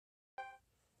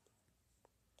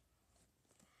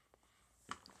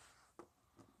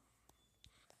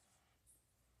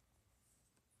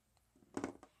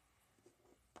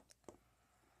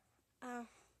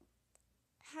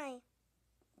Hi.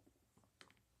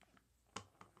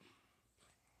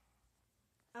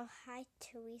 Oh, hi,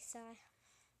 Teresa.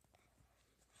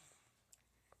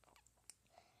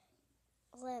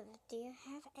 Liv, do you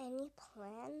have any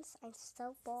plans? I'm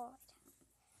so bored.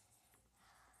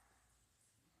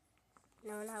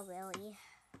 No, not really.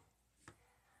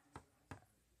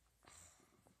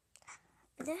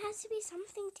 But there has to be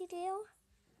something to do.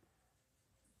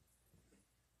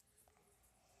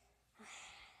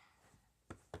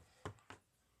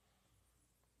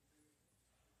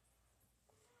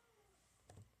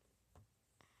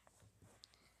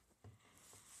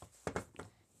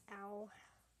 Ow.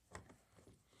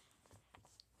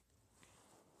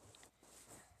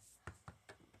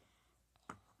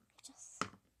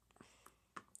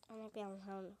 I'm gonna be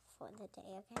alone for the day,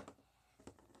 okay?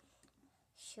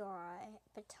 Sure,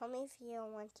 but tell me if you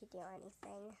don't want to do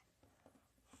anything.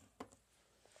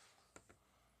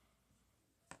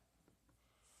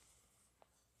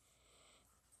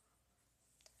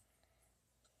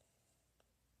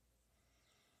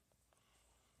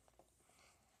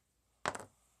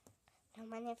 No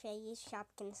mind if I use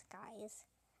Shopkins, guys,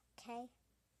 okay?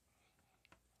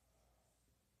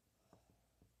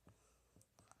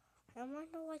 I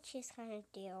wonder what she's gonna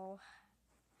do.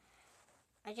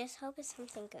 I just hope it's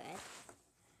something good.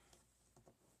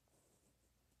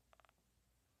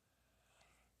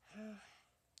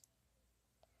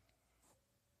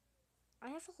 I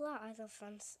have a lot of other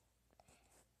friends.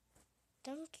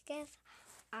 Don't give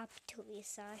up,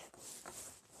 Teresa.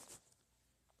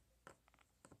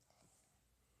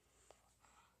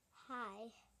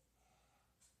 Hi.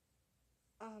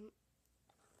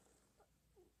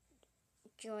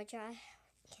 Georgia,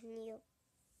 can you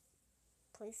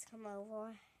please come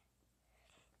over?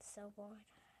 So bored.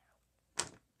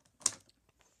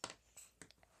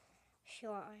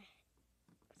 Sure.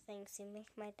 Thanks, you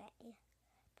make my day.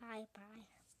 Bye bye.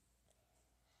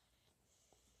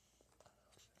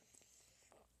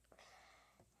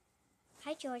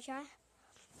 Hi, Georgia.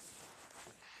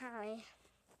 Hi.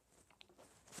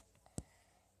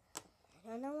 I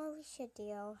don't know what we should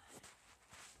do.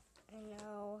 I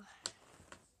know.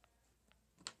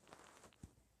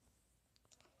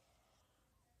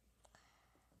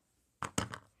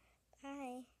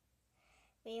 Bye.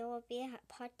 We will be at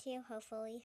part 2, hopefully.